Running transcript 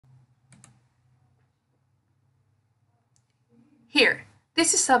Here,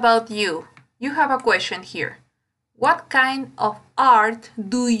 this is about you. You have a question here. What kind of art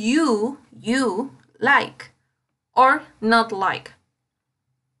do you like or not like?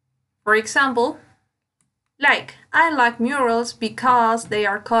 For example, I like murals because they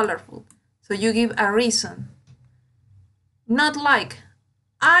are colorful. So you give a reason. Not like,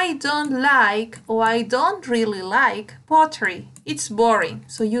 I don't like or I don't really like pottery. It's boring.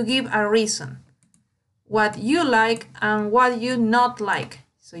 So you give a reason. What you like and what you not like.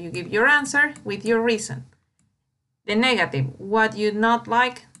 So you give your answer with your reason. The negative, what you not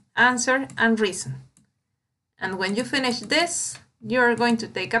like, answer and reason. And when you finish this, you're going to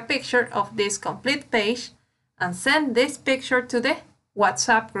take a picture of this complete page and send this picture to the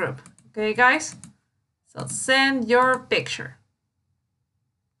WhatsApp group. Okay, guys? So send your picture.